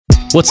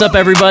What's up,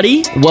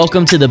 everybody?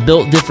 Welcome to the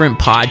Built Different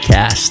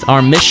podcast.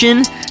 Our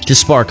mission to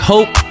spark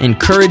hope,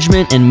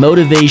 encouragement, and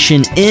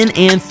motivation in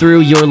and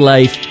through your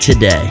life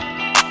today.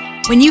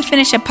 When you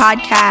finish a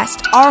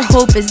podcast, our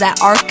hope is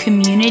that our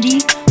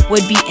community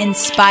would be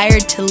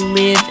inspired to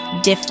live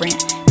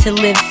different, to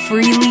live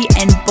freely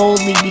and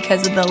boldly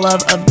because of the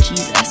love of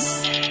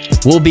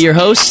Jesus. We'll be your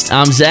hosts.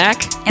 I'm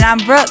Zach. And I'm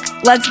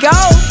Brooke. Let's go!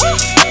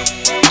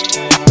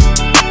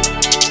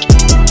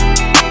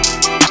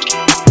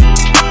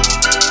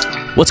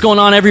 What's going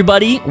on,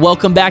 everybody?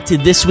 Welcome back to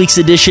this week's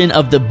edition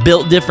of the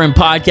Built Different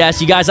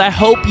podcast. You guys, I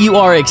hope you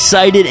are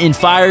excited and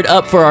fired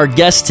up for our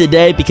guest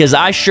today, because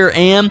I sure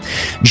am.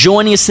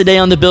 Joining us today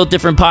on the Built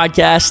Different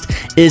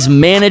podcast is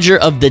manager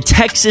of the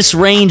Texas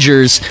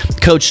Rangers,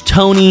 Coach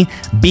Tony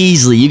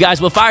Beasley. You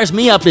guys, what fires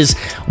me up is,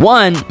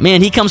 one,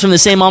 man, he comes from the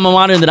same alma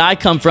mater that I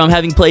come from,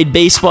 having played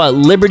baseball at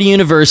Liberty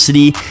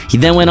University. He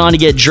then went on to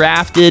get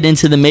drafted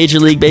into the Major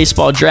League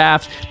Baseball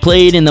draft,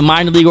 played in the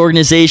minor league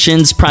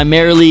organizations,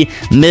 primarily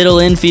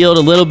middle infield,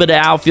 a little bit of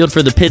outfield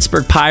for the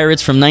Pittsburgh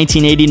Pirates from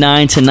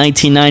 1989 to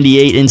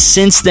 1998. And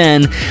since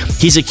then,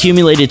 he's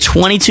accumulated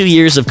 22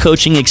 years of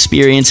coaching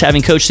experience,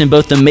 having coached in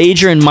both the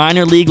major and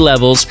minor league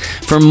levels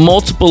for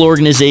multiple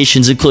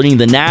organizations, including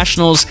the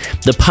Nationals,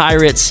 the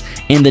Pirates,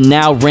 and the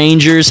now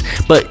Rangers.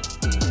 But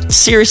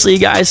seriously,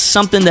 guys,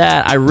 something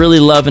that I really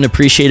love and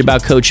appreciate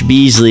about Coach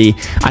Beasley,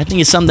 I think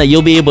it's something that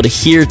you'll be able to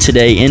hear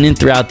today and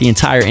throughout the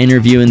entire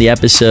interview and the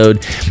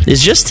episode,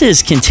 is just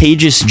his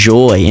contagious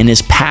joy and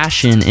his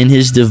passion and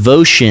his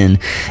devotion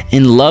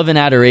in love and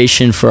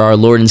adoration for our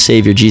Lord and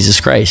Savior, Jesus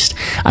Christ.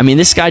 I mean,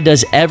 this guy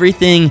does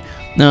everything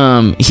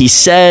he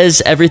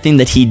says, everything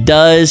that he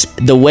does,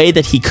 the way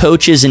that he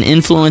coaches and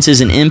influences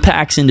and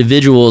impacts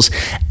individuals.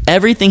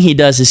 Everything he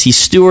does is he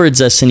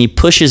stewards us and he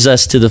pushes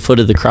us to the foot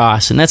of the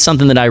cross. And that's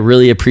something that I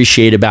really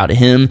appreciate about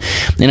him.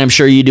 And I'm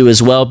sure you do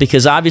as well,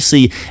 because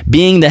obviously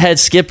being the head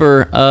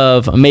skipper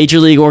of a major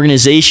league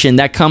organization,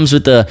 that comes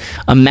with a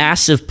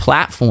massive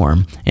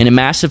platform and a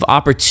massive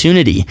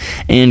opportunity.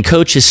 And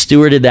Coach has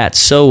stewarded that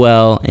so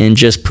well and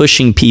just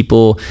pushing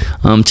people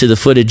to the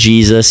foot of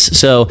Jesus.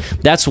 So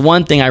that's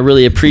one thing I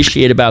really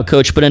appreciate about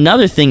Coach. But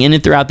another thing in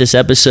and throughout this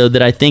episode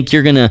that I think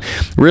you're going to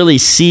really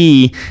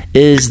see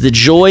is the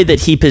joy that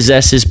he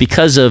possesses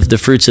because of the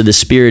fruits of the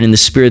Spirit and the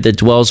Spirit that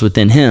dwells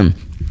within him.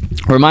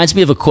 Reminds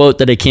me of a quote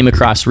that I came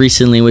across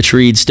recently, which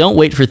reads, "Don't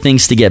wait for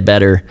things to get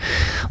better.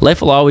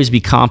 Life will always be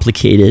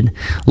complicated.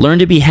 Learn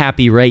to be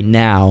happy right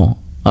now.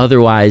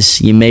 Otherwise,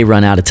 you may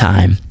run out of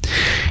time."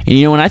 And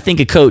you know, when I think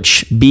of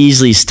Coach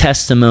Beasley's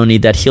testimony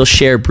that he'll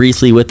share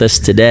briefly with us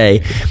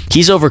today,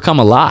 he's overcome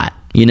a lot.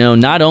 You know,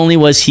 not only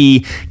was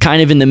he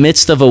kind of in the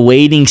midst of a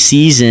waiting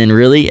season,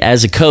 really,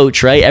 as a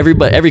coach, right?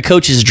 Every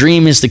coach's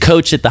dream is to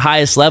coach at the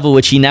highest level,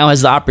 which he now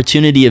has the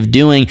opportunity of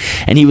doing.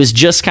 And he was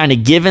just kind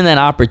of given that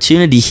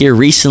opportunity here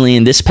recently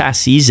in this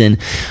past season.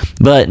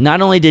 But not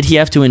only did he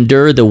have to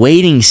endure the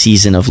waiting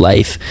season of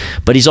life,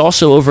 but he's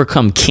also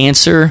overcome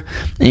cancer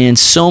and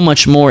so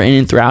much more in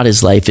and throughout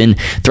his life. And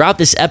throughout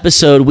this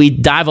episode, we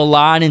dive a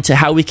lot into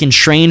how we can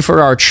train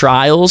for our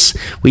trials.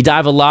 We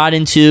dive a lot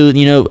into,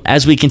 you know,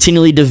 as we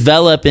continually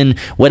develop in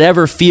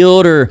whatever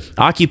field or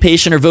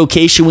occupation or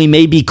vocation we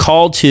may be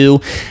called to,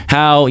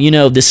 how, you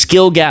know, the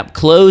skill gap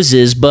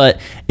closes,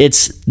 but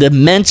it's the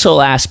mental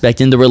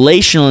aspect and the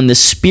relational and the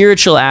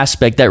spiritual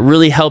aspect that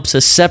really helps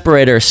us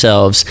separate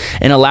ourselves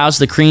and allows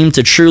the cream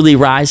to truly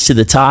rise to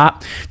the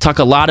top. Talk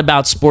a lot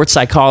about sports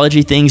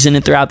psychology things in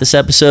and throughout this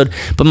episode,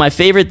 but my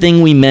favorite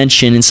thing we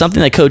mention, and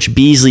something that Coach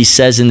Beasley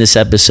says in this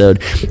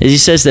episode, is he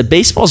says that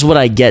baseball is what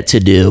I get to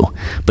do,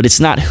 but it's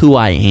not who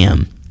I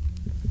am.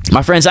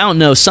 My friends, I don't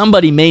know,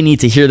 somebody may need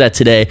to hear that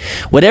today.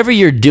 Whatever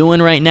you're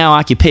doing right now,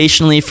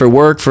 occupationally, for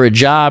work, for a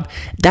job,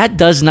 that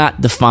does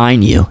not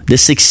define you. The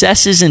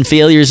successes and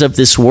failures of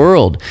this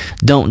world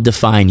don't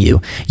define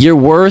you. Your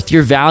worth,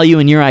 your value,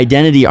 and your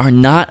identity are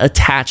not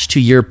attached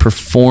to your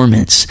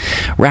performance.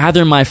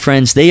 Rather, my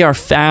friends, they are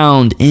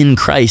found in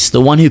Christ,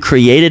 the one who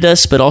created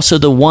us, but also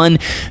the one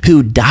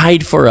who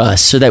died for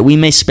us so that we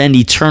may spend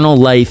eternal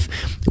life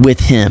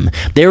with him.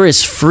 There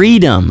is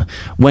freedom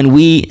when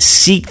we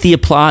seek the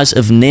applause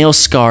of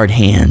nail-scarred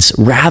hands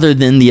rather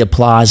than the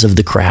applause of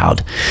the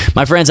crowd.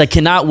 My friends, I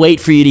cannot wait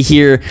for you to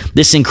hear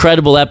this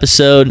incredible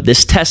episode,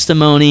 this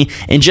testimony,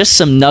 and just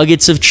some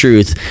nuggets of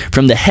truth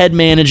from the head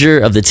manager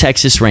of the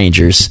Texas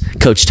Rangers,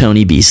 Coach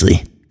Tony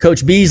Beasley.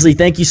 Coach Beasley,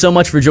 thank you so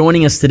much for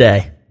joining us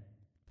today.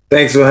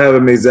 Thanks for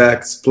having me, Zach.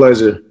 It's a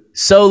pleasure.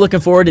 So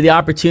looking forward to the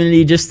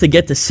opportunity just to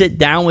get to sit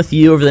down with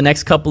you over the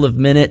next couple of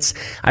minutes.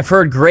 I've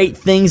heard great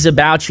things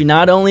about you,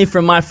 not only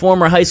from my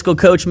former high school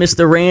coach,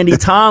 Mr. Randy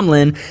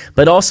Tomlin,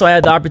 but also I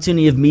had the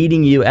opportunity of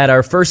meeting you at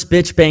our first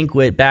bitch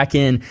banquet back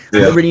in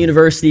Liberty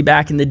University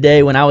back in the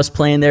day when I was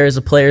playing there as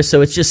a player.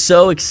 So it's just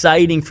so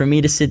exciting for me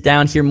to sit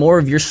down, hear more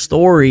of your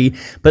story,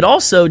 but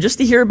also just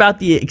to hear about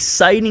the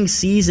exciting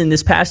season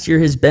this past year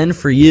has been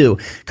for you.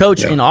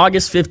 Coach, in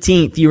August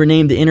 15th, you were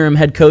named the interim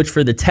head coach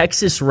for the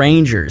Texas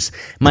Rangers.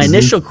 My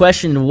initial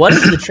question, what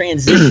has the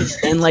transition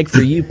been like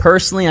for you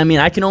personally? I mean,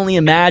 I can only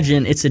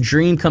imagine it's a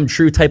dream come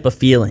true type of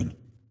feeling.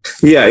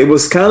 Yeah, it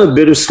was kind of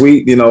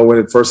bittersweet, when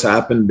it first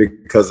happened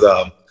because,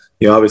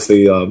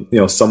 obviously,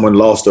 someone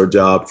lost their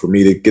job for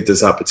me to get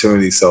this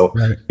opportunity. So,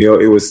 Right.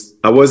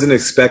 I wasn't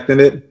expecting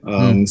it.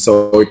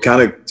 So it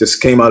kind of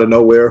just came out of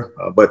nowhere.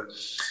 But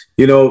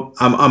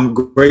I'm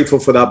grateful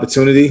for the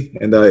opportunity,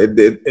 and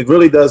it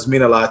really does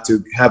mean a lot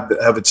to have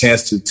a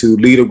chance to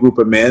lead a group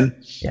of men,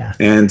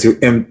 and to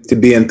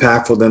be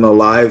impactful in their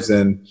lives,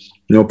 and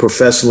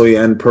professionally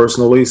and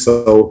personally.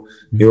 So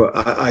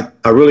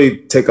I really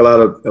take a lot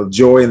of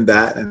joy in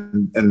that,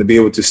 and to be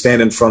able to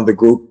stand in front of the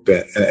group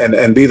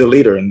and be the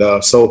leader. And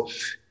so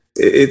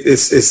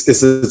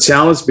it's a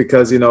challenge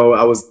because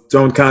I was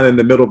thrown kind of in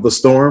the middle of the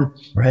storm,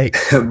 right?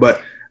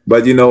 but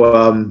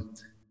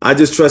I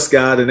just trust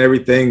God and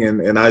everything,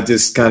 and I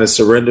just kind of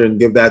surrender and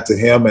give that to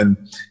Him, and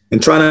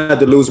try not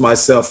to lose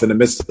myself in the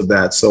midst of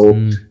that. So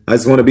I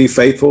just want to be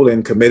faithful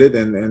and committed,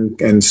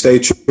 and stay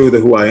true to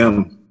who I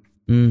am.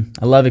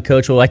 I love it,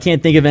 Coach. Well, I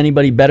can't think of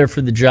anybody better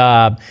for the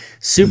job.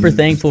 Super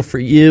thankful for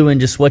you and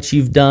just what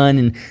you've done,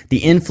 and the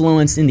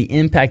influence and the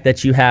impact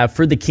that you have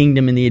for the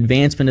kingdom and the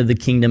advancement of the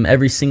kingdom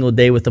every single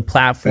day with the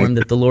platform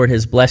that the Lord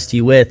has blessed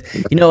you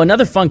with.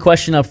 Another fun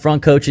question up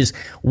front, Coach, is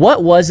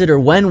what was it, or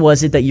when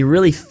was it, that you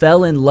really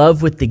fell in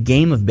love with the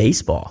game of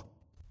baseball?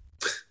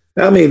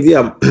 I mean,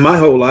 my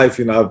whole life,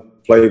 I've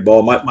played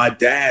ball. My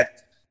dad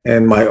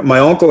and my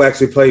uncle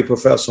actually played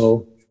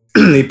professional.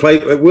 He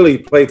played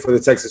for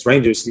the Texas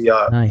Rangers.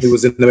 Nice. He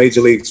was in the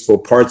major leagues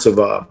for parts of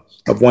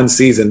one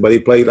season, but he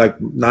played like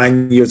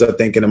 9 years, I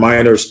think, in the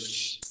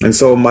minors. And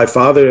so my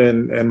father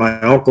and my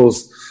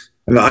uncles,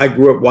 and I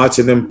grew up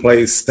watching them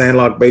play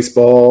sandlot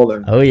baseball.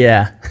 And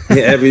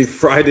every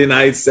Friday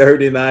night,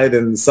 Saturday night,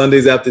 and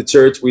Sundays after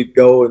church, we'd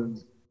go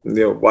and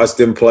watch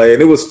them play,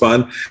 and it was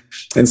fun.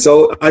 And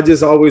so I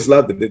just always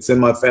loved it. It's in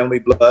my family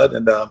blood,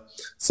 and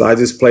so I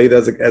just played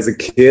as a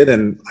kid,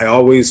 and I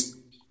always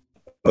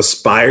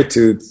aspired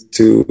to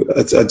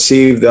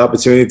achieve the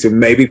opportunity to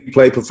maybe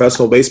play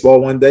professional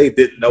baseball one day.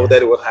 Didn't know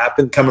that it would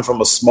happen, coming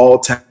from a small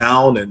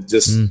town and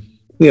just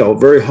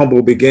very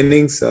humble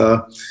beginnings.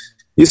 You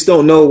just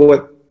don't know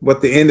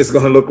what the end is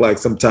going to look like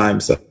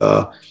sometimes.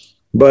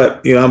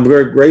 But I'm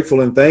very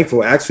grateful and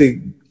thankful.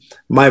 Actually,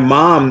 my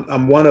mom,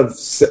 I'm one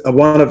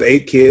of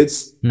 8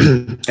 kids,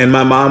 and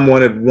my mom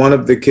wanted one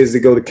of the kids to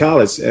go to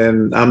college,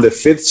 and I'm the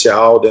 5th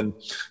child, and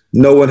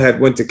no one had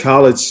went to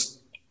college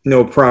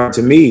prior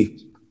to me.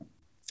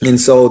 And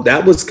so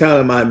that was kind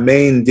of my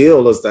main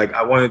deal, was like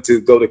I wanted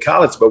to go to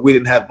college, but we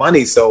didn't have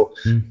money. So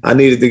I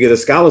needed to get a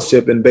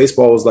scholarship, and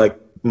baseball was like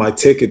my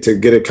ticket to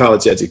get a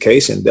college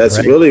education. That's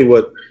really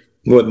what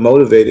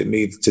motivated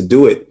me to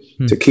do it,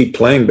 to keep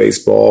playing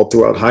baseball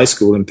throughout high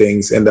school and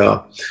things.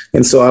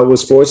 And so I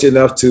was fortunate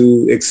enough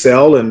to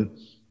excel and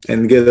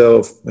get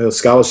a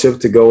scholarship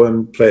to go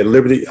and play at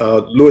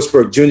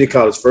Lewisburg Junior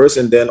College first,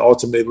 and then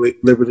ultimately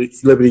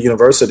Liberty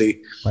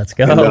University. Let's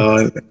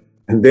go.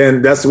 And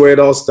then that's where it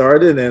all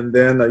started. And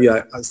then,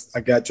 I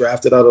got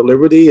drafted out of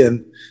Liberty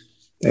in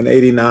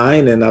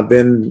 '89, and I've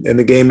been in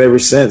the game ever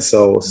since.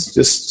 So it's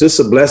just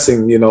a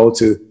blessing, you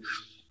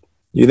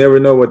never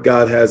know what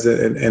God has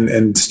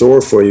in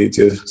store for you.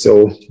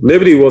 So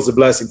Liberty was a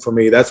blessing for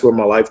me. That's where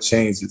my life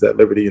changed, is at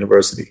Liberty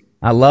University.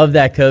 I love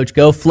that, Coach.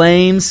 Go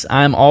Flames.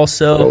 I'm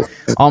also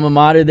alma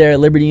mater there at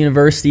Liberty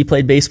University.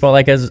 Played baseball,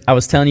 like I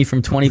was telling you,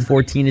 from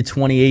 2014 to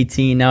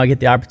 2018. Now I get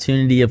the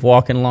opportunity of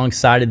walking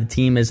alongside of the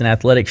team as an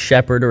athletic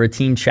shepherd or a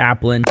team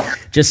chaplain.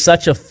 Just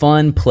such a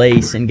fun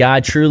place, and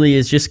God truly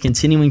is just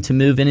continuing to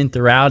move in and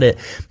throughout it.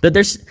 But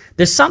there's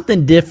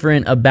something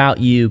different about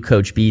you,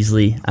 Coach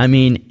Beasley. I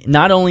mean,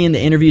 not only in the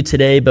interview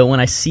today, but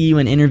when I see you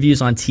in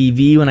interviews on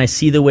TV, when I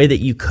see the way that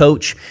you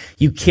coach,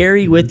 you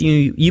carry with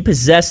you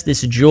possess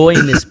this joy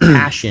and this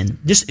passion,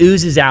 just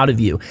oozes out of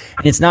you.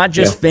 And it's not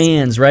just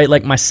fans, right,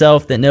 like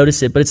myself, that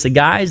notice it, but it's the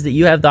guys that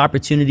you have the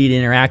opportunity to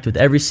interact with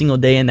every single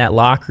day in that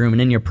locker room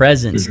and in your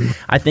presence.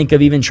 I think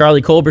of even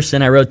Charlie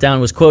Culberson, I wrote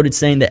down, was quoted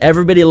saying that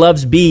everybody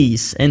loves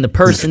Bees and the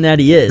person that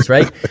he is,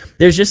 right?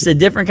 There's just a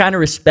different kind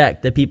of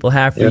respect that people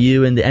have for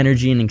you, and the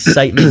energy and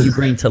excitement you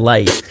bring to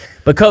life.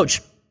 But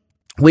Coach,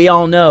 we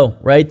all know,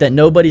 right, that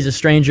nobody's a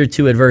stranger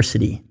to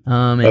adversity.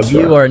 And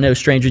you are no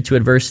stranger to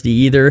adversity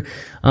either.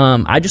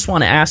 I just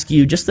want to ask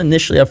you, just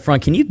initially up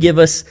front, can you give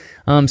us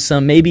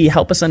maybe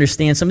help us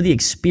understand some of the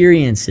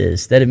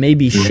experiences that have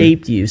maybe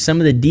shaped you, some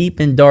of the deep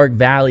and dark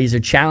valleys or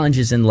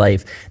challenges in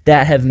life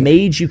that have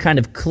made you kind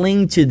of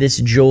cling to this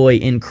joy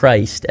in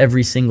Christ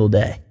every single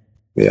day?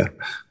 Yeah.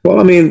 Well,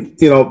 I mean,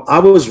 I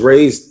was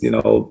raised,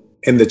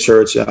 in the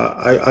church.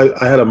 I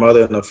had a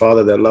mother and a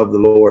father that loved the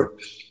Lord.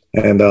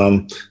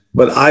 And,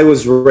 but I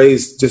was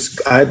raised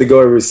I had to go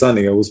every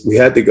Sunday. We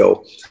had to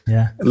go.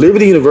 Yeah.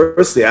 Liberty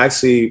University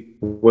actually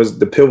was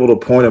the pivotal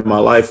point of my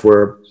life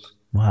where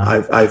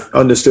I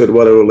understood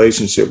what a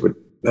relationship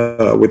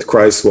with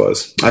Christ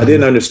was. I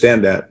didn't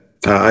understand that.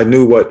 I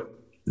knew what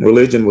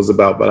religion was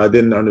about, but I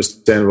didn't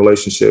understand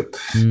relationship.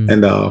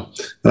 And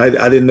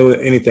I didn't know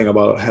anything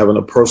about having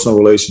a personal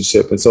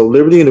relationship. And so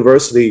Liberty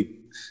University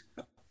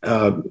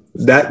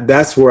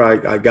that's where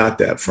I got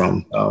that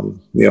from.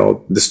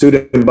 The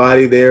student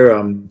body there,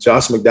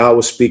 Josh McDowell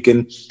was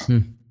speaking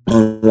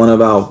on one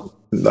of our,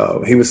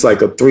 he was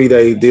like a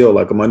 3-day deal,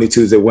 like a Monday,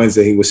 Tuesday,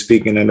 Wednesday. He was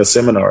speaking in a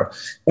seminar,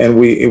 and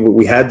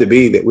we had to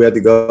be that. We had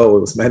to go.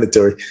 It was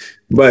mandatory.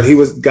 But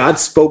God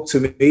spoke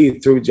to me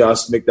through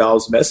Josh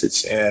McDowell's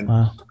message.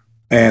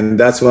 And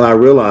that's when I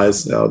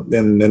realized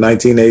in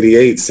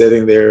 1988,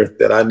 sitting there,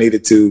 that I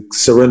needed to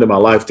surrender my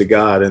life to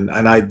God. And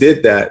I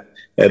did that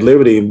at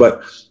Liberty.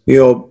 But,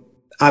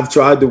 I've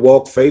tried to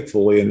walk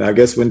faithfully. And I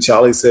guess when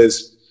Charlie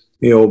says,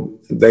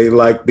 they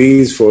like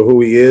Bees for who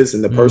he is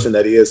and the person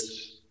that he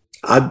is,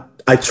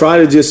 I try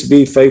to just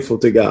be faithful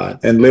to God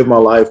and live my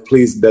life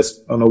that's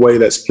in a way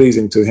that's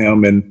pleasing to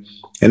him. And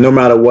no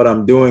matter what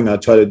I'm doing, I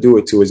try to do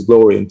it to his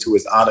glory and to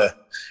his honor.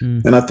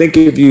 And I think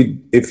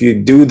if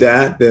you do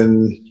that,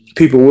 then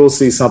people will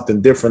see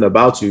something different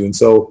about you. And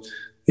so,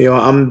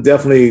 I'm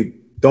definitely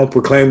don't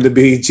proclaim to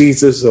be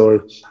Jesus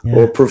or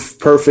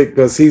perfect,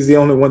 because he's the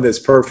only one that's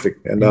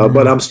perfect. And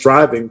but I'm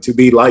striving to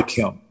be like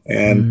him.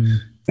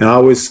 And I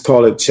always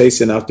call it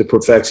chasing after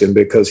perfection,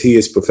 because he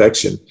is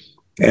perfection.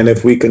 And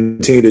if we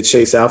continue to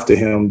chase after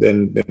him,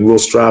 then we'll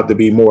strive to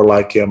be more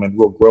like him, and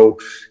we'll grow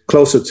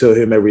closer to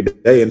him every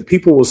day. And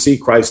people will see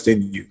Christ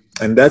in you.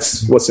 And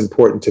that's what's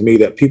important to me,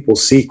 that people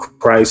see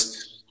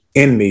Christ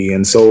in me.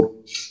 And so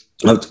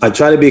I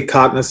try to be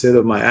cognizant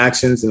of my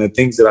actions and the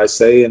things that I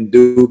say and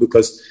do,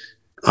 because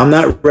I'm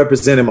not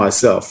representing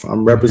myself.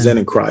 I'm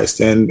representing Christ.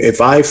 And if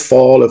I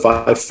fall, if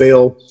I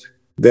fail,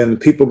 then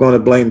people are going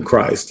to blame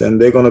Christ, and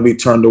they're going to be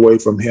turned away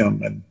from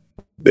him. And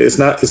it's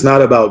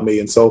not about me.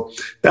 And so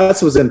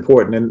that's what's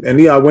important.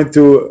 And I went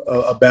through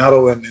a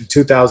battle in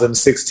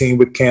 2016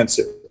 with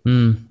cancer.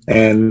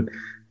 And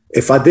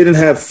if I didn't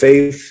have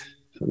faith,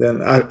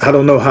 then I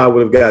don't know how I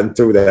would have gotten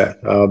through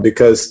that,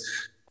 because,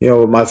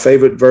 my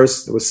favorite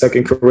verse was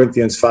 2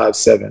 Corinthians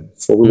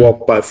 5:7, for we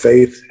walk by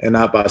faith and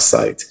not by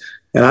sight.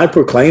 And I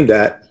proclaimed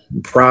that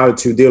prior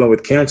to dealing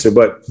with cancer,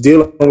 but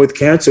dealing with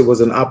cancer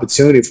was an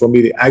opportunity for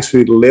me to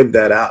actually live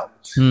that out.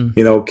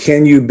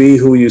 Can you be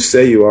who you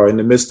say you are in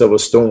the midst of a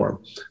storm?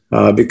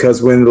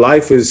 Because when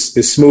life is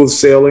smooth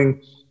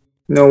sailing,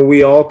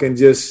 we all can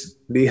just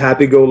be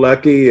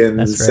happy-go-lucky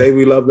and say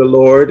we love the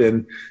Lord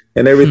and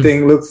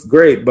everything looks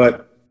great.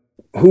 But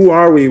who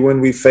are we when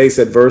we face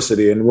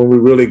adversity and when we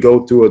really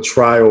go through a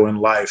trial in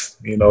life?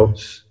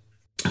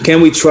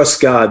 Can we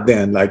trust God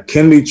then? Like,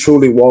 can we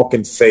truly walk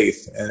in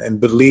faith and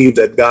believe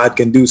that God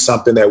can do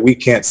something that we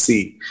can't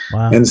see?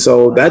 And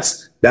so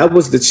that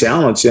was the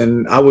challenge.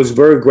 And I was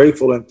very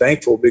grateful and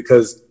thankful,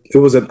 because it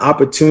was an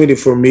opportunity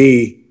for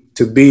me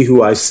to be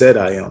who I said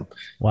I am.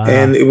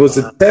 And it was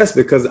a test,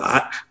 because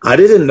I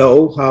didn't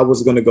know how I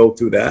was going to go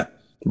through that.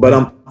 But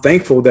I'm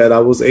thankful that I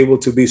was able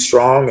to be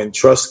strong and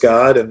trust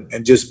God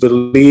and just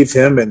believe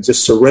him and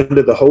just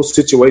surrender the whole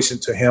situation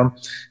to him.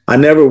 I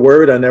never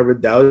worried. I never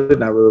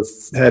doubted. I never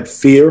had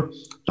fear.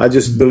 I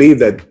just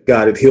believed that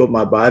God had healed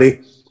my body,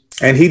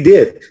 and he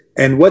did.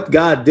 And what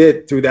God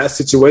did through that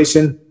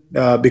situation,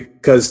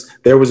 because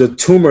there was a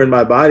tumor in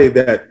my body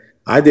that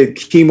I did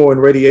chemo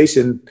and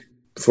radiation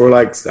for,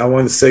 like, I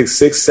want to say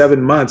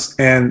 6-7 months.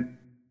 And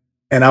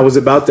I was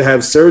about to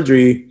have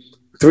surgery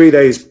 3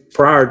 days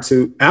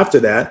after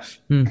that.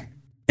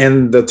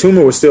 And the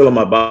tumor was still in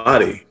my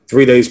body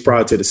 3 days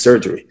prior to the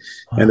surgery.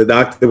 And the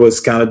doctor was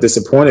kind of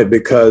disappointed,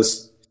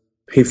 because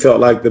he felt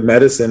like the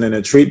medicine and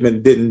the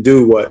treatment didn't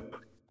do what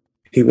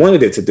he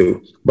wanted it to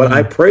do. But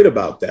I prayed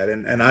about that,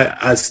 and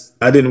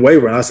I didn't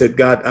waver. And I said,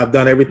 God, I've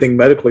done everything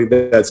medically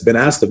that's been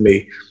asked of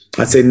me.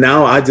 I said,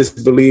 now I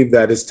just believe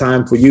that it's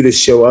time for you to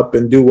show up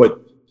and do what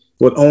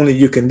only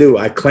you can do.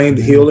 I claimed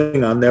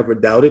healing. I never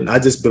doubted. And I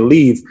just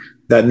believe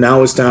that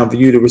now it's time for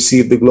you to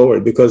receive the glory,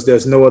 because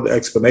there's no other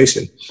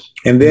explanation.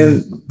 And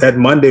then that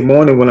Monday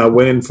morning when I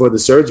went in for the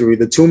surgery,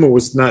 the tumor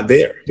was not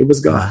there. It was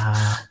gone.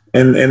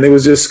 And there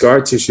was just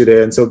scar tissue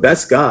there. And so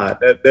that's God.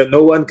 That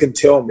no one can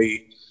tell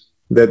me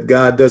that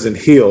God doesn't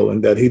heal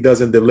and that he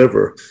doesn't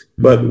deliver,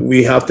 but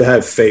we have to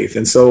have faith.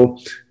 And so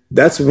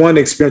that's one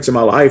experience in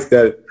my life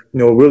that,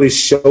 really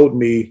showed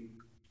me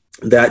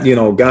that,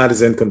 God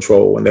is in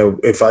control. And that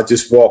if I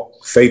just walk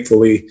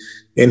faithfully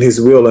in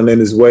his will and in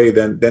his way,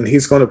 then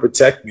he's going to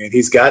protect me, and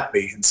he's got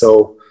me. And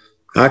so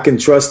I can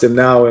trust him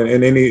now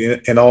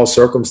in all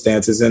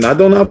circumstances. And I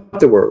don't have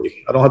to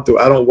worry. I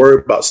don't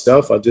worry about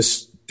stuff. I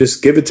just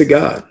give it to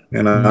God.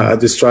 And I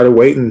just try to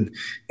wait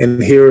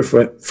and hear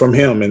from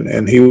him,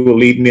 and he will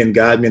lead me and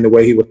guide me in the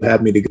way he would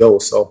have me to go.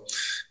 So,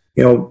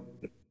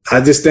 I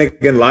just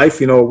think in life,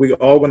 we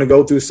all going to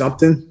go through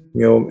something,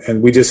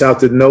 and we just have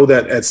to know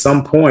that at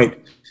some point,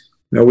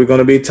 we're going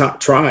to be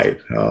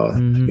tried.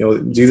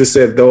 Jesus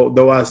said,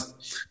 though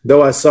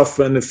I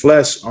suffer in the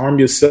flesh, arm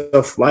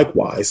yourself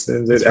likewise.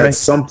 And at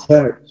some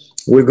point,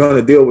 we're going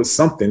to deal with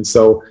something.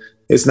 So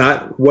it's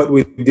not what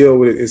we deal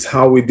with, it's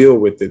how we deal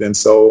with it. And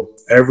so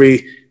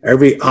every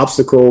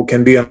obstacle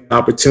can be an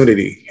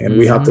opportunity, and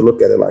we have to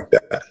look at it like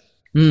that.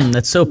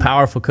 That's so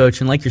powerful,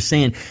 Coach. And like you're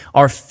saying,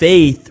 our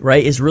faith,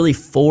 right, is really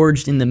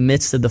forged in the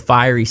midst of the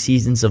fiery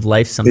seasons of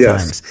life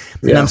sometimes.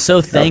 Yes. And I'm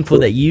so thankful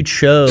that you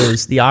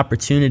chose the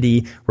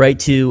opportunity, right,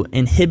 to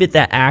inhibit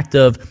that act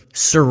of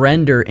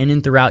surrender in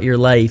and throughout your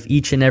life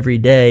each and every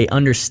day,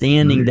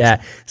 understanding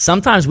that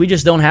sometimes we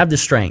just don't have the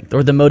strength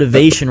or the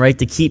motivation, right,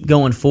 to keep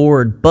going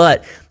forward,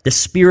 but the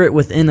Spirit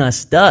within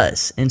us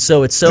does. And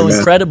so it's so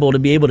incredible to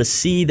be able to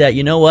see that,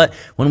 you know what,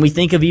 when we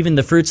think of even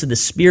the fruits of the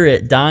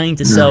Spirit, dying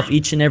to self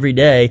each and every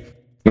day,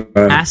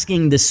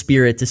 asking the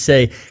Spirit to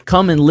say,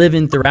 come and live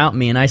in throughout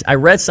me. And I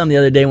read some the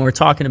other day when we were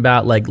talking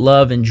about like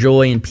love and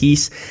joy and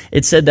peace.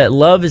 It said that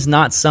love is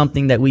not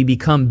something that we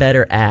become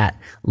better at.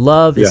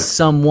 Love is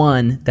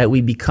someone that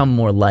we become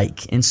more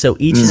like. And so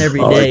each and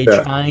every day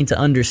trying to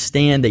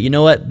understand that, you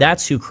know what,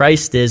 that's who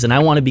Christ is. And I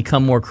want to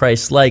become more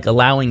Christ-like,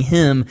 allowing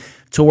him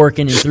to work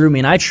in and through me.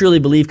 And I truly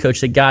believe,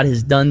 Coach, that God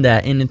has done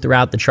that in and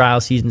throughout the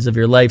trial seasons of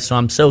your life. So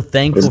I'm so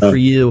thankful for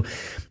you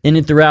in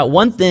and throughout.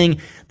 One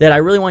thing that I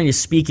really want you to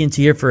speak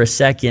into here for a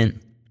second,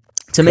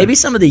 to maybe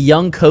some of the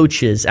young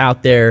coaches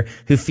out there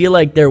who feel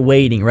like they're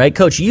waiting, right?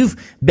 Coach, you've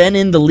been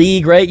in the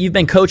league, right? You've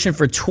been coaching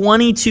for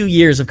 22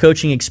 years of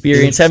coaching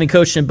experience, having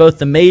coached in both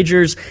the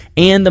majors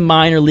and the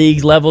minor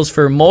league levels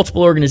for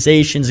multiple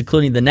organizations,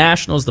 including the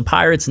Nationals, the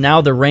Pirates, now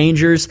the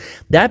Rangers.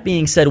 That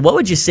being said, what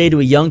would you say to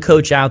a young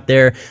coach out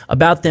there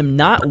about them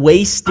not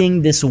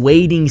wasting this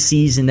waiting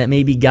season that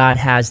maybe God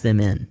has them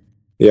in?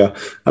 Yeah.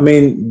 I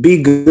mean,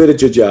 be good at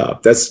your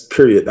job. That's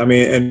period. I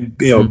mean, and,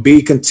 you know,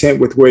 be content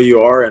with where you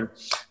are. And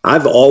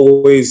I've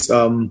always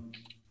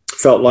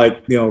felt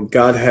like, you know,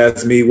 God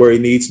has me where he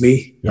needs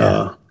me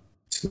at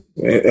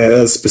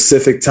a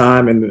specific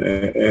time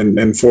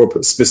and for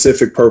a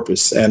specific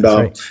purpose. And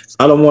I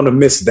don't want to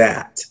miss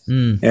that.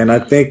 And I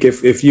think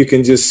if you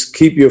can just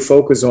keep your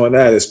focus on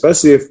that,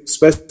 especially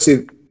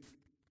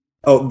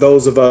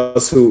those of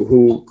us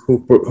who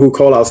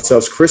call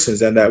ourselves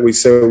Christians and that we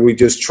say we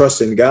just trust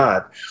in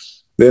God,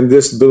 then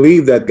just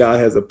believe that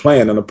God has a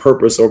plan and a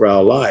purpose over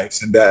our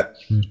lives, and that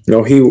you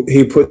know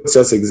he puts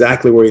us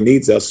exactly where he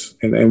needs us,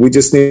 and we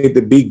just need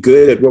to be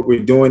good at what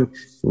we're doing,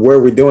 where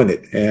we're doing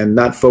it, and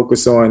not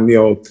focus on, you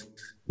know,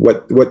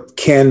 what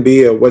can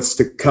be or what's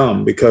to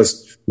come,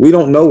 because we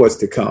don't know what's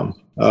to come.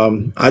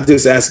 I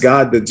just ask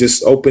God to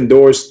just open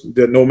doors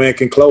that no man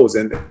can close,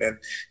 and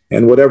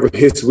whatever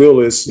his will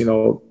is, you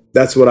know,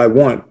 that's what I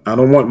want. I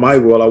don't want my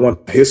will. I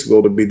want his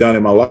will to be done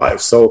in my life.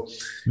 So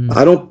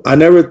I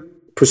never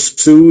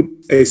pursued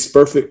a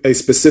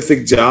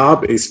specific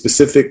job, a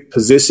specific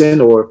position,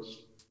 or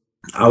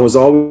I was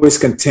always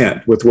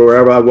content with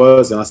wherever I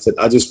was. And I said,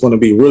 I just want to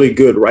be really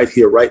good right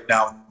here, right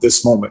now,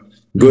 this moment,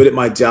 good at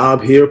my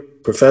job here,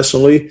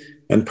 professionally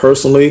and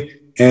personally.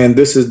 And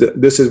this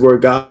is where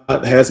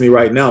God has me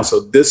right now. So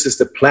this is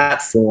the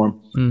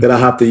platform that I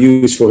have to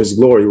use for his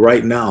glory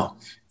right now.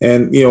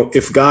 And, you know,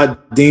 if God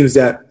deems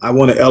that I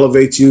want to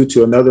elevate you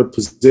to another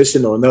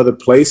position or another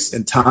place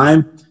and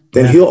time,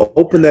 then he'll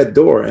open that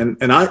door. And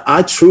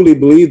I truly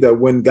believe that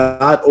when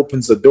God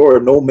opens the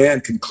door, no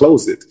man can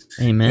close it.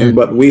 Amen.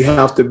 But we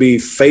have to be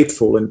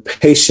faithful and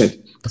patient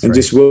and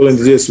just willing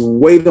to just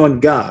wait on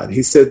God.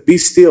 He said, be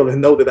still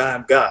and know that I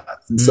am God.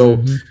 And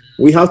so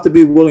we have to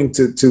be willing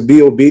to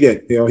be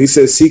obedient. You know, he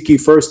says, seek ye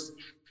first,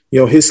 you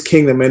know, his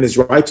kingdom and his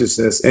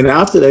righteousness. And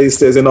after that, he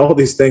says, and all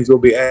these things will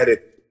be added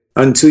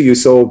unto you.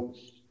 So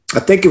I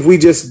think if we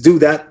just do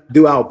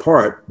our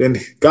part, then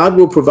God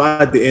will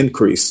provide the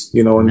increase,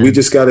 you know, and we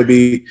just got to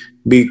be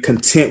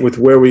content with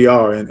where we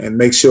are and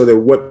make sure that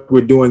what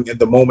we're doing at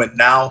the moment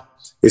now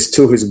is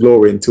to his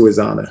glory and to his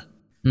honor.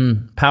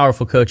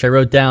 Powerful, Coach. I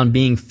wrote down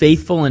being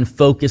faithful and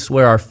focused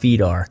where our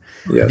feet are.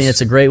 Yes. I think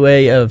it's a great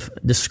way of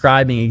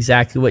describing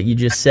exactly what you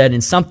just said.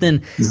 And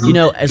something, you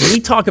know, as we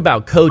talk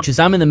about coaches,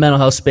 I'm in the mental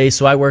health space,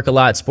 so I work a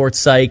lot at sports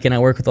psych, and I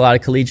work with a lot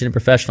of collegiate and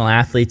professional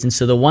athletes. And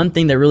so the one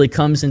thing that really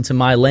comes into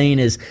my lane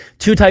is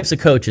two types of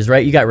coaches,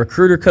 right? You got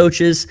recruiter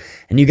coaches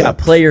and you got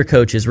player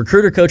coaches.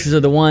 Recruiter coaches are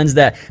the ones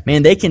that,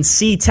 man, they can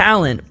see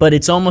talent, but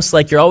it's almost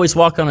like you're always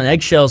walking on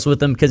eggshells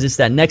with them because it's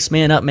that next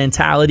man up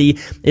mentality.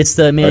 It's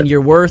the, man, your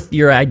worth,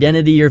 your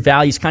identity, your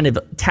values kind of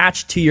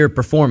attached to your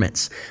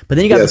performance. But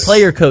then you got the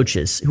player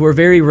coaches who are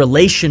very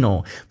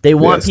relational. They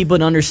want people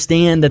to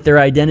understand that their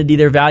identity,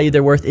 their value,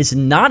 their worth is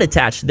not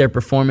attached to their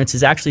performance,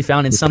 is actually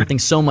found in something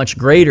so much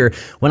greater.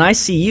 When I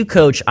see you,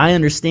 Coach, I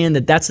understand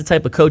that that's the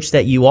type of coach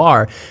that you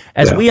are.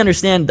 As we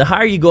understand, the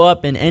higher you go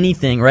up in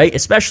anything, right,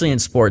 especially in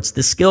sports,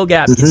 the skill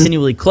gap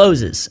continually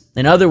closes.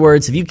 In other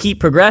words, if you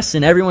keep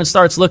progressing, everyone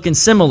starts looking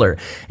similar.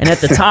 And at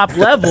the top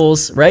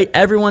levels, right,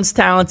 everyone's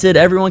talented,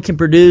 everyone can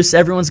produce,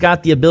 everyone's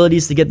got the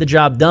abilities to get the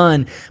job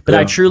done. But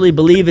I truly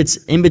believe it's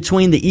in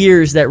between the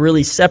ears that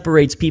really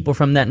separates people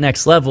from that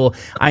next level.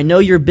 I know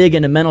you're big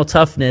into mental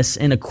toughness,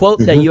 and a quote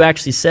that you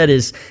actually said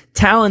is,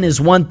 talent is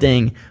one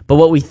thing, but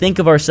what we think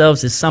of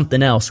ourselves is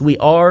something else. We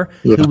are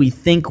who we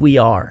think we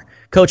are.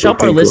 Coach,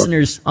 help our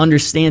listeners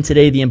understand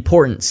today the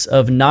importance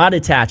of not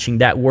attaching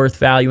that worth,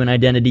 value, and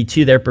identity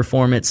to their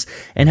performance,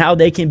 and how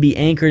they can be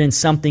anchored in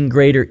something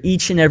greater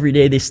each and every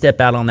day they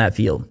step out on that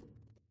field.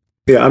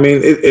 Yeah, I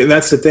mean, and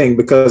that's the thing,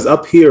 because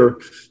up here,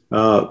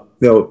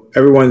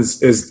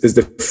 everyone's is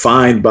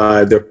defined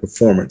by their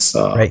performance.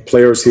 Right.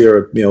 Players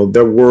here,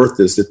 their worth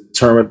is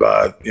determined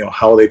by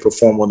how they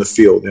perform on the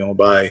field,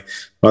 by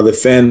the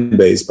fan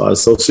base, by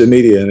social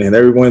media, and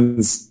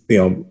everyone's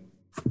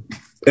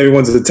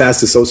attached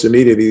to social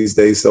media these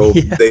days. So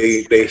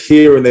they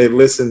hear and they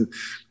listen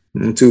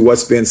to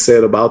what's being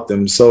said about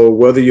them. So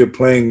whether you're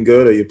playing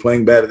good or you're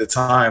playing bad at the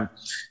time,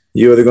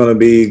 you're either going to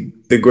be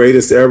the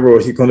greatest ever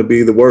or you're going to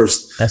be the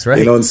worst. That's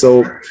right. And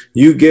so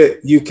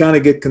you kind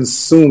of get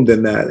consumed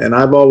in that. And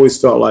I've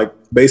always felt like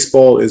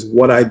baseball is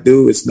what I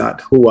do. It's not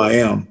who I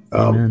am.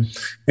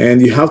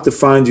 And you have to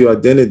find your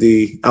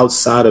identity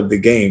outside of the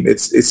game.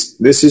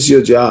 This is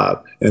your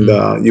job,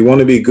 and you want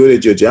to be good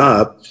at your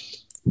job.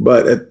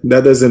 But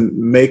that doesn't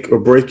make or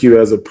break you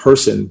as a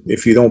person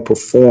if you don't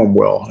perform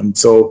well. And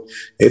so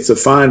it's a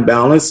fine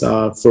balance.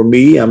 For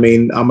me, I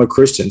mean, I'm a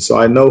Christian, so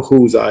I know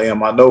whose I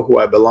am. I know who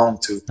I belong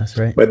to. That's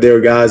right. But there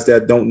are guys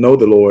that don't know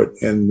the Lord,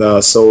 and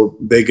so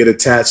they get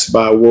attached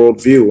by a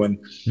worldview, and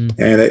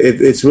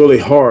it's really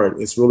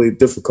hard. It's really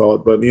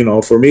difficult. But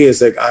for me,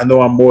 it's like I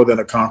know I'm more than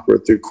a conqueror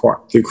through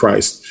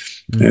Christ,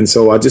 and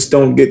so I just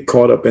don't get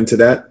caught up into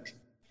that.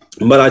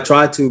 But I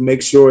try to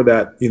make sure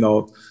that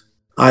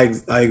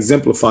I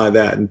exemplify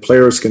that, and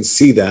players can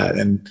see that.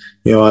 And,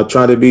 I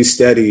try to be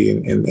steady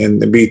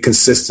and be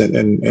consistent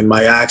in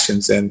my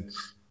actions, and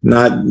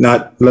not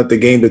let the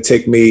game to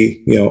take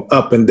me,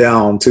 up and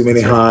down, too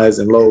many highs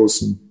and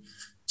lows, and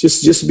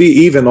just be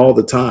even all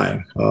the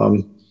time.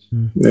 I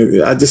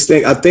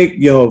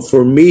think,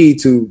 for me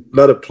to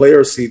let a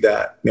player see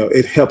that,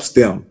 it helps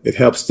them.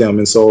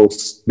 And so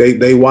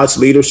they watch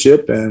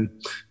leadership, and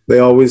they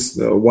always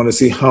want to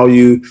see how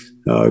you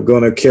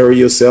going to carry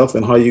yourself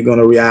and how you're going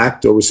to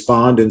react or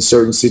respond in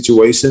certain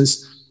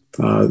situations.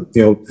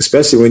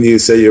 Especially when you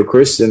say you're a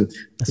Christian,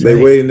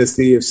 they're waiting to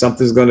see if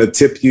something's going to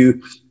tip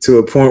you to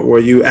a point where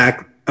you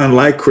act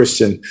unlike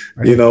Christian,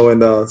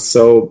 and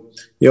so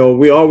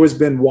we always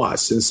been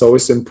watched. And so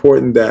it's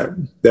important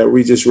that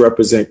we just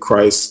represent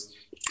Christ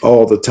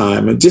all the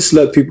time and just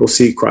let people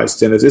see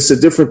Christ in us. It's a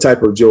different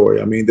type of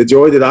joy. I mean, the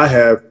joy that I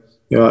have,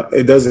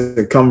 it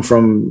doesn't come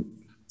from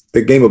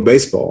the game of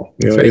baseball.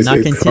 It's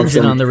not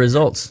contingent on the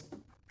results.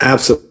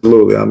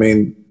 Absolutely. I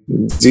mean,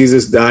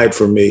 Jesus died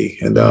for me,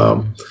 and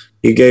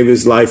he gave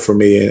his life for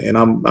me, and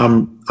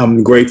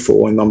I'm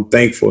grateful and I'm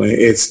thankful. And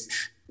it's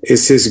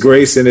his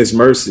grace and his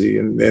mercy,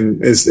 and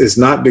it's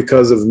not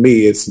because of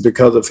me, it's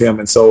because of him.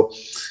 And so,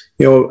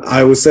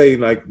 I would say,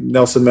 like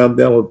Nelson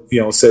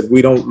Mandela, said,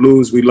 we don't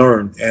lose, we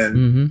learn.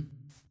 And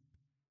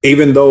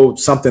even though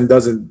something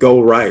doesn't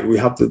go right, we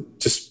have to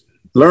just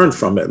learn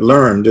from it,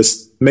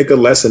 just make a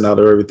lesson out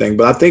of everything.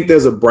 But I think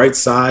there's a bright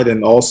side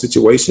in all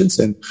situations.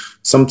 And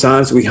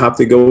sometimes we have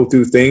to go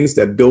through things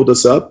that build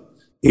us up,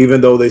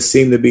 even though they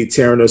seem to be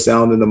tearing us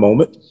down in the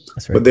moment.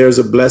 That's right. But there's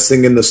a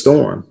blessing in the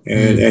storm,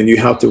 and you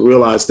have to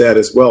realize that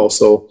as well.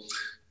 So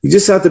you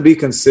just have to be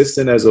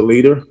consistent as a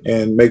leader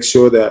and make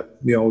sure that,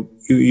 you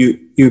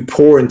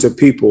pour into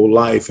people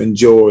life and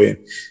joy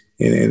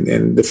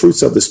and the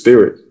fruits of the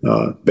Spirit,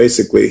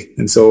 basically.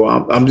 And so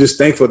I'm just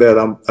thankful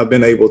that I've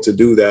been able to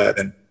do that.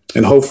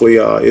 And hopefully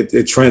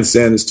it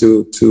transcends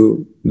to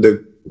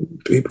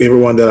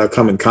everyone that I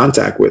come in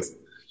contact with.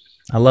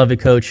 I love it,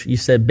 Coach. You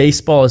said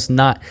baseball is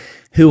not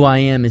who I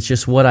am, it's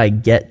just what I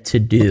get to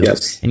do.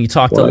 Yes. And you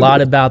talked a lot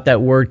about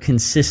that word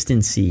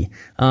consistency.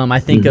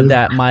 I think of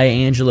that Maya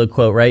Angelou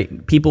quote,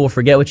 right? People will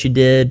forget what you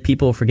did,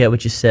 people will forget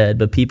what you said,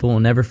 but people will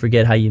never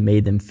forget how you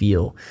made them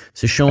feel.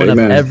 So showing up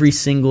every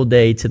single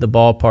day to the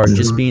ballpark,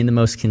 just being the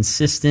most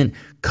consistent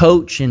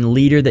coach and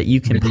leader that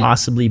you can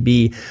possibly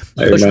be.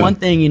 Coach, one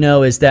thing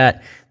is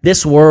that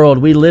this world,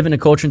 we live in a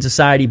culture and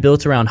society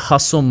built around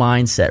hustle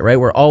mindset, right?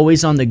 We're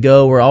always on the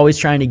go. We're always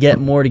trying to get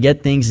more, to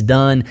get things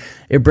done.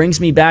 It brings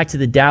me back to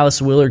the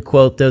Dallas Willard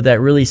quote, though, that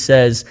really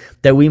says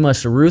that we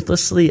must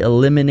ruthlessly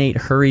eliminate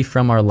hurry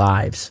from our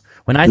lives.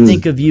 When I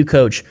think of you,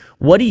 Coach,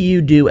 what do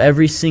you do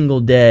every single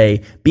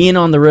day, being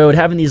on the road,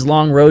 having these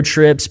long road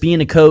trips,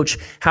 being a coach?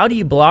 How do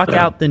you block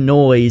out the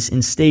noise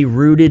and stay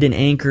rooted and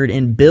anchored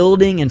in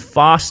building and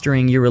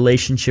fostering your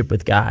relationship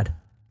with God?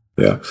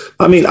 Yeah.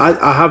 I mean,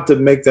 I have to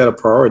make that a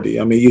priority.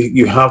 I mean,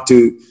 you have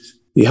to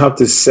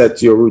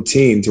set your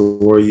routine to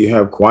where you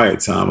have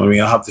quiet time. I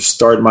mean, I have to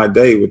start my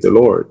day with the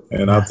Lord,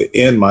 and I have to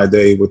end my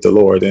day with the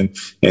Lord. And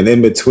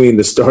in between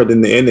the start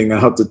and the ending, I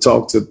have to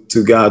talk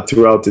to God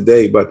throughout the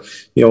day. But,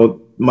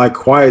 my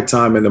quiet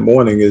time in the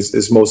morning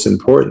is most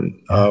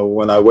important.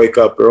 When I wake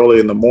up early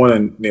in the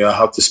morning, I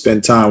have to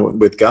spend time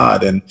with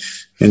God and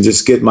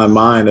just get my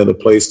mind at a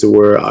place to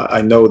where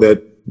I know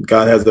that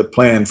God has a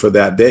plan for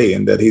that day,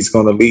 and that he's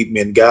going to lead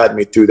me and guide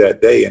me through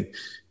that day. And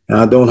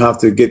I don't have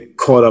to get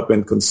caught up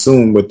and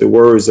consumed with the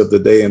worries of the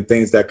day and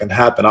things that can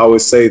happen. I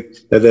always say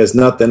that there's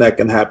nothing that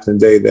can happen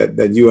today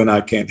that you and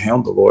I can't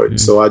handle, Lord.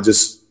 So I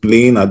just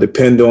I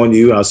depend on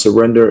you. I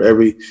surrender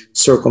every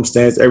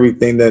circumstance,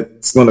 everything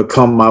that's going to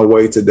come my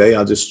way today.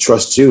 I just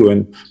trust you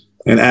and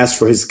ask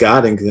for his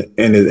guidance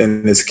and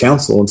his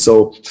counsel. And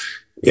so,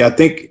 I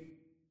think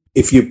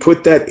if you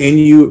put that in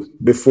you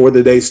before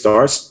the day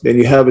starts, then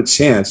you have a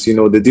chance,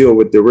 to deal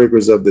with the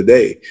rigors of the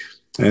day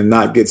and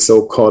not get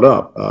so caught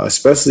up,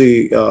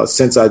 especially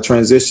since I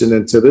transitioned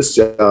into this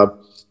job.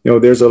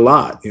 There's a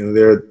lot,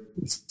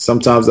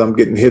 sometimes I'm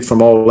getting hit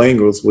from all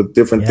angles with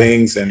different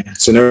things and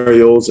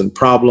scenarios and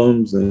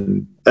problems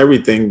and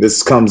everything.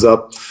 This comes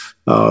up.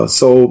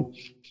 So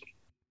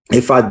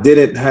if I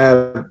didn't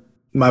have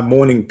my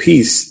morning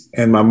peace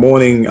and my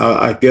morning,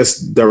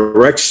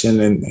 direction,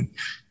 and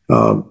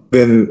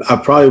then I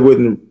probably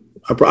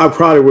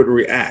would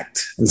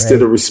react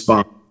instead of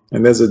respond.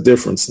 And there's a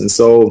difference. And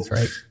so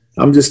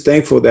I'm just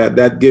thankful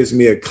that gives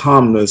me a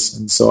calmness.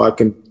 And so I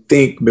can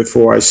think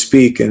before I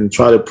speak and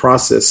try to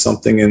process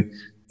something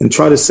and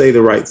try to say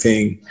the right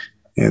thing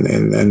and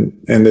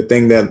the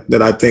thing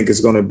that I think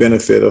is going to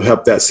benefit or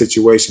help that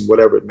situation,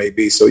 whatever it may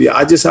be. So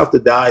I just have to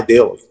die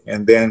daily.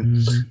 And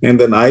then in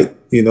the night,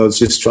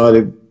 just try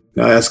to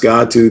ask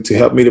God to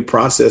help me to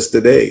process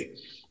the day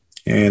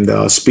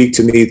and speak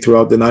to me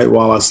throughout the night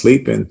while I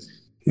sleep. And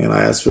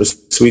I ask for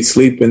sweet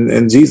sleep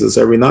in Jesus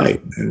every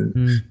night.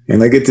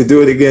 And I get to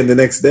do it again the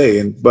next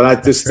day. But I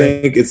just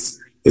think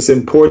it's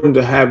important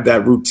to have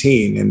that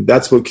routine, and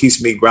that's what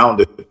keeps me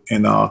grounded.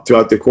 And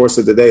throughout the course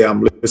of the day,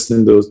 I'm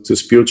listening to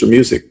spiritual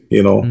music,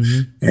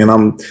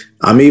 and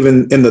I'm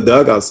even in the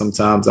dugout.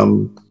 Sometimes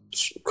I'm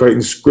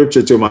creating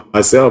scripture to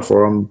myself,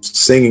 or I'm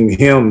singing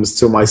hymns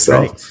to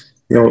myself,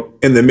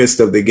 in the midst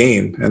of the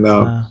game.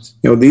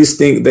 And these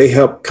things, they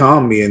help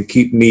calm me and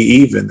keep me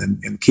even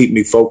and keep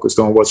me focused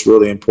on what's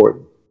really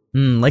important.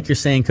 Like you're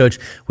saying, Coach,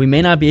 we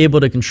may not be able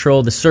to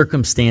control the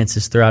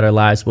circumstances throughout our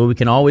lives, but we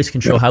can always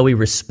control how we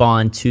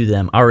respond to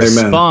them. Our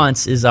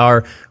response is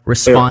our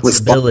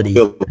responsibility.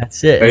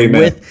 That's it.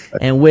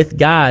 And with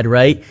God,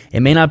 right?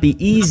 It may not be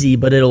easy,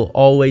 but it'll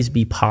always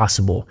be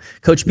possible.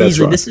 Coach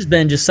Beasley, this has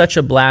been just such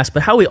a blast.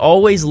 But how we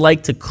always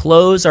like to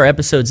close our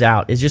episodes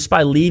out is just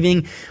by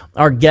leaving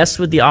our guests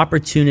with the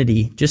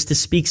opportunity just to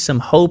speak some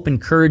hope,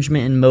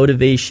 encouragement, and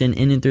motivation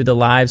in and through the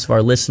lives of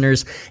our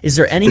listeners. Is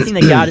there anything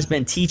that God has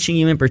been teaching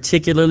you in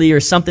particularly,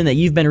 or something that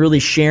you've been really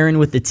sharing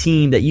with the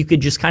team that you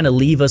could just kind of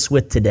leave us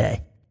with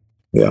today?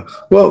 Yeah.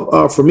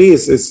 Well, for me,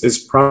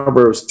 it's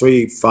Proverbs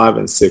 3, 5,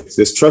 and 6.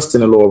 It's trust in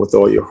the Lord with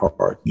all your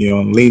heart,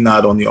 and lean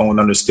not on your own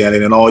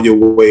understanding. In all your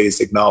ways,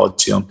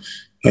 acknowledge him,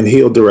 and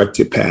he'll direct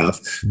your path.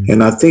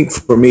 And I think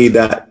for me,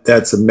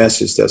 that's a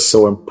message that's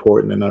so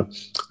important. And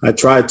I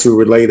try to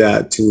relay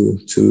that to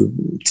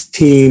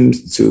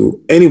teams, to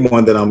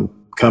anyone that I'm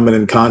coming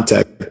in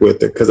contact with,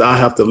 because I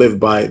have to live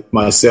by it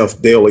myself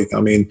daily.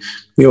 I mean,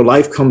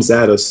 life comes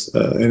at us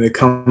and it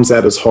comes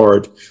at us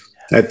hard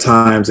at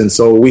times. And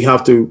so you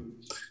have to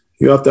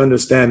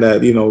understand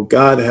that,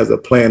 God has a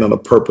plan and a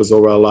purpose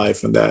over our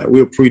life, and that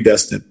we're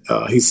predestined.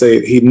 He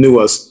said he knew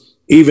us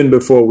even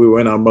before we were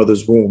in our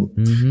mother's womb.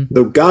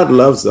 Though God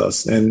loves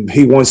us, and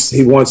he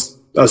wants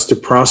us to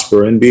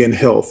prosper and be in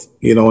health,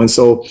 and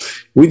so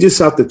we just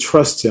have to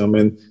trust him.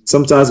 And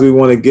sometimes we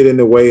want to get in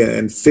the way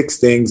and fix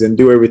things and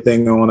do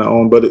everything on our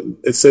own, but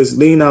it says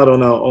lean out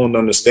on our own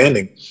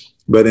understanding,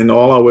 but in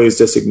all our ways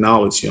just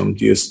acknowledge him.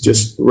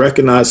 Just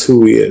recognize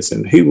who he is,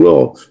 and he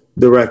will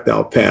direct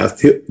our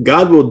path.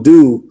 God will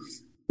do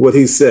what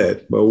he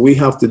said, but we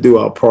have to do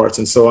our parts.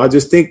 And so I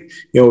just think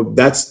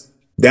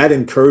that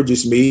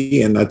encourages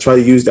me, and I try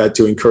to use that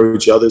to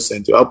encourage others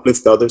and to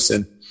uplift others.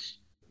 And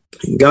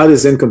God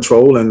is in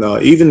control. And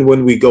even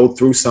when we go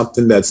through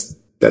something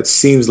that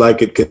seems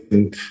like it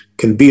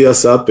can beat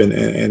us up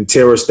and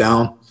tear us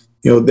down,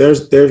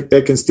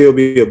 there can still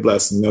be a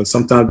blessing.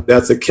 Sometimes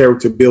that's a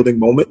character building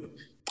moment,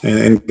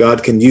 and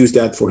God can use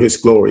that for his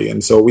glory.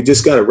 And so we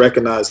just got to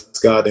recognize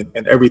God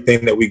in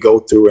everything that we go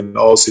through and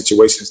all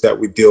situations that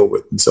we deal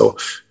with. And so,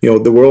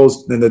 the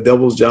world's and the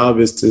devil's job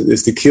is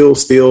to kill,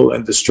 steal,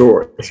 and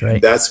destroy. That's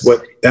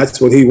right.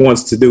 That's what he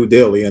wants to do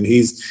daily. And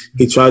he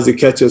tries to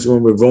catch us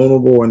when we're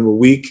vulnerable and we're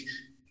weak,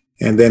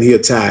 and then he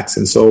attacks.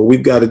 And so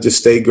we've got to just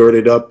stay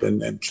girded up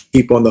and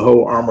keep on the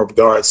whole armor of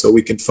God so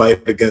we can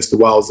fight against the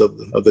wiles of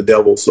the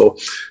devil. So,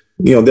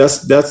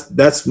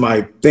 that's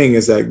my thing,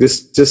 is that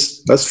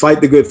just let's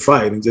fight the good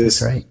fight and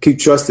just keep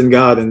trusting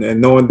God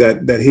and knowing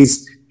that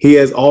he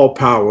has all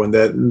power, and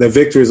that the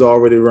victory is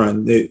already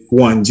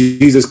won.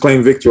 Jesus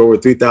claimed victory over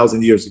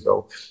 3,000 years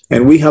ago,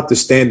 and we have to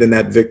stand in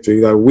that victory.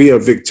 We are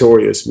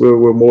victorious.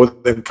 We're more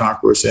than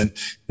conquerors. And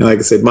like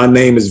I said, my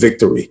name is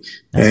victory.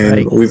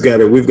 We've got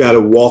to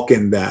walk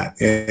in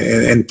that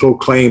and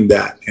proclaim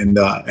that, and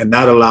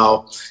not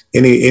allow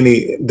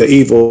the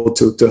evil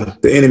to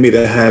the enemy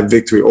to have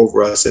victory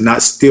over us, and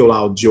not steal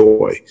our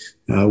joy.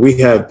 We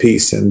have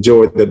peace and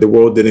joy that the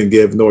world didn't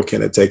give, nor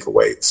can it take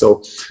away.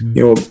 So,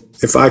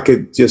 if I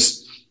could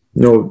just,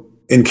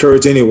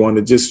 encourage anyone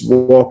to just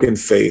walk in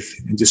faith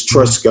and just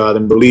trust God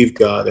and believe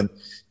God,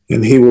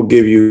 and he will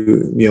give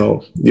you,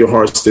 your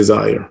heart's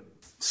desire.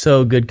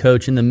 So good,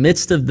 Coach. In the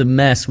midst of the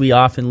mess, we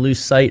often lose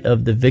sight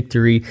of the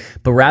victory.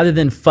 But rather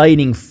than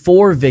fighting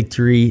for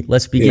victory,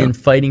 let's begin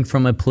fighting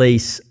from a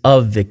place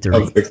of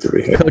victory.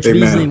 Coach Amen.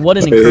 Beasley, what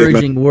an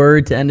encouraging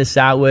word to end us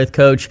out with,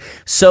 Coach.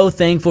 So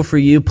thankful for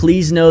you.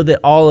 Please know that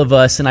all of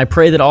us, and I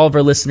pray that all of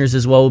our listeners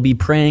as well, will be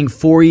praying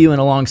for you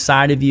and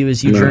alongside of you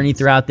as you journey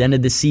throughout the end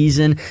of the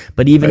season,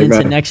 but even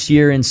into next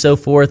year and so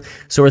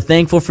forth. So we're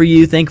thankful for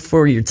you. Thankful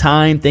for your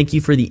time. Thank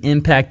you for the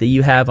impact that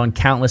you have on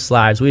countless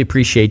lives. We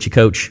appreciate you,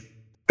 Coach.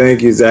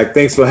 Thank you, Zach.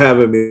 Thanks for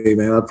having me,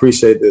 man. I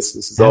appreciate this.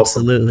 This is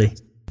Absolutely.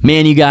 awesome.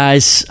 Man, you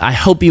guys, I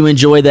hope you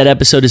enjoyed that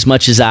episode as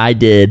much as I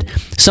did.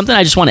 Something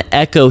I just want to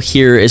echo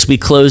here as we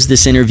close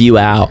this interview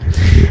out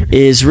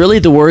is really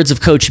the words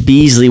of Coach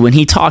Beasley when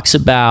he talks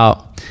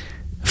about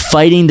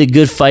fighting the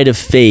good fight of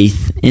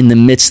faith in the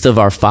midst of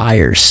our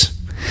fires.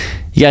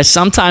 You guys,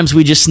 sometimes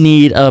we just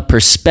need a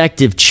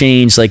perspective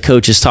change like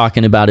Coach is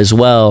talking about as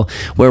well,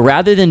 where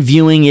rather than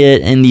viewing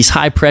it in these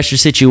high pressure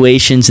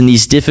situations and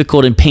these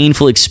difficult and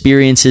painful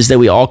experiences that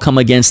we all come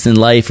against in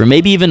life, or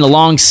maybe even a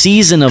long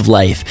season of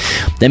life,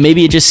 that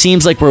maybe it just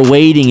seems like we're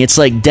waiting. It's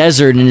like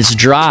desert and it's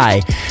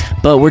dry,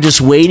 but we're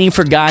just waiting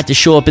for God to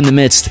show up in the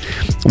midst.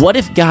 What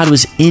if God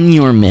was in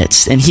your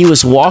midst and he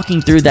was walking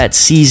through that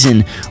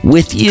season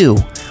with you?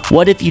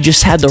 What if you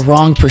just had the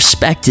wrong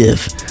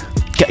perspective?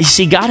 You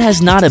see, God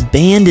has not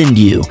abandoned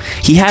you.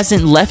 He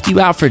hasn't left you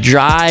out for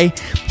dry.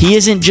 He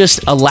isn't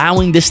just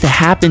allowing this to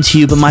happen to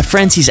you, but my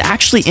friends, he's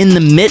actually in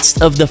the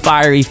midst of the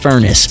fiery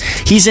furnace.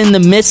 He's in the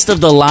midst of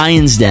the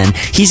lion's den.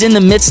 He's in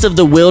the midst of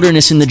the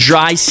wilderness and the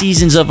dry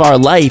seasons of our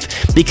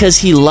life because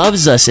he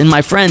loves us. And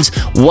my friends,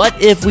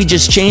 what if we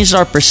just changed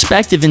our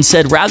perspective and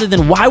said, rather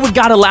than why would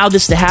God allow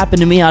this to happen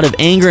to me out of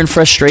anger and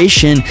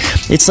frustration,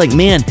 it's like,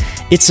 man,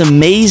 it's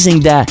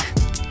amazing that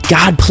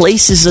God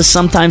places us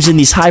sometimes in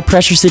these high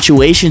pressure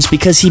situations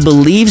because he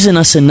believes in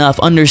us enough,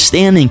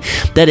 understanding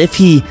that if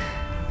he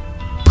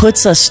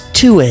puts us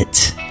to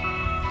it,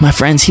 my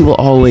friends, he will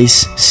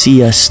always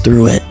see us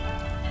through it.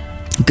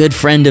 A good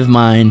friend of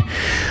mine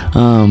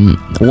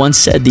once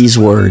said these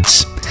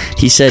words.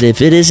 He said,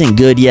 if it isn't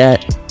good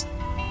yet,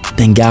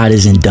 then God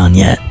isn't done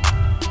yet.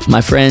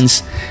 My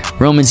friends,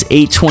 Romans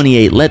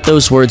 8:28, let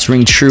those words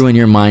ring true in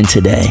your mind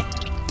today.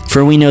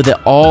 For we know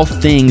that all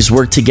things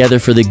work together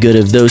for the good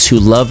of those who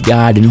love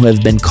God and who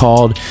have been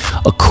called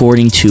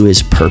according to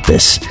his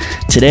purpose.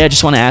 Today, I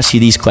just want to ask you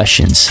these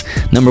questions.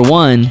 Number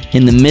one,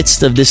 in the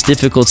midst of this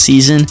difficult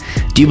season,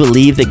 do you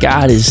believe that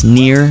God is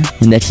near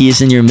and that he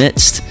is in your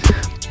midst?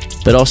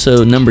 But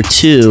also, number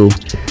two,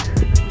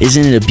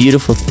 isn't it a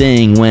beautiful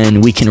thing when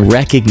we can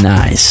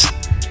recognize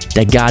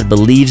that God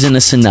believes in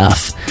us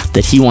enough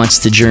that he wants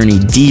to journey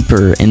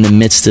deeper in the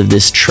midst of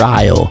this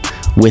trial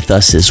with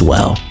us as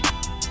well?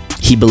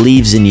 He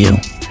believes in you.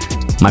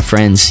 My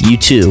friends, you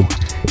too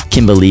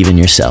can believe in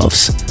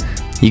yourselves.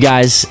 You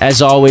guys,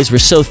 as always, we're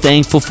so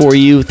thankful for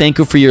you.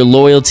 Thankful for your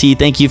loyalty.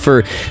 Thank you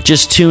for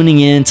just tuning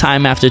in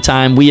time after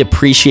time. We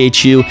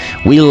appreciate you.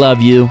 We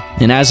love you.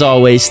 And as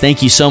always,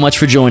 thank you so much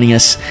for joining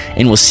us.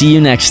 And we'll see you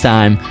next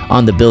time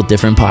on the Built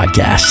Different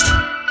podcast.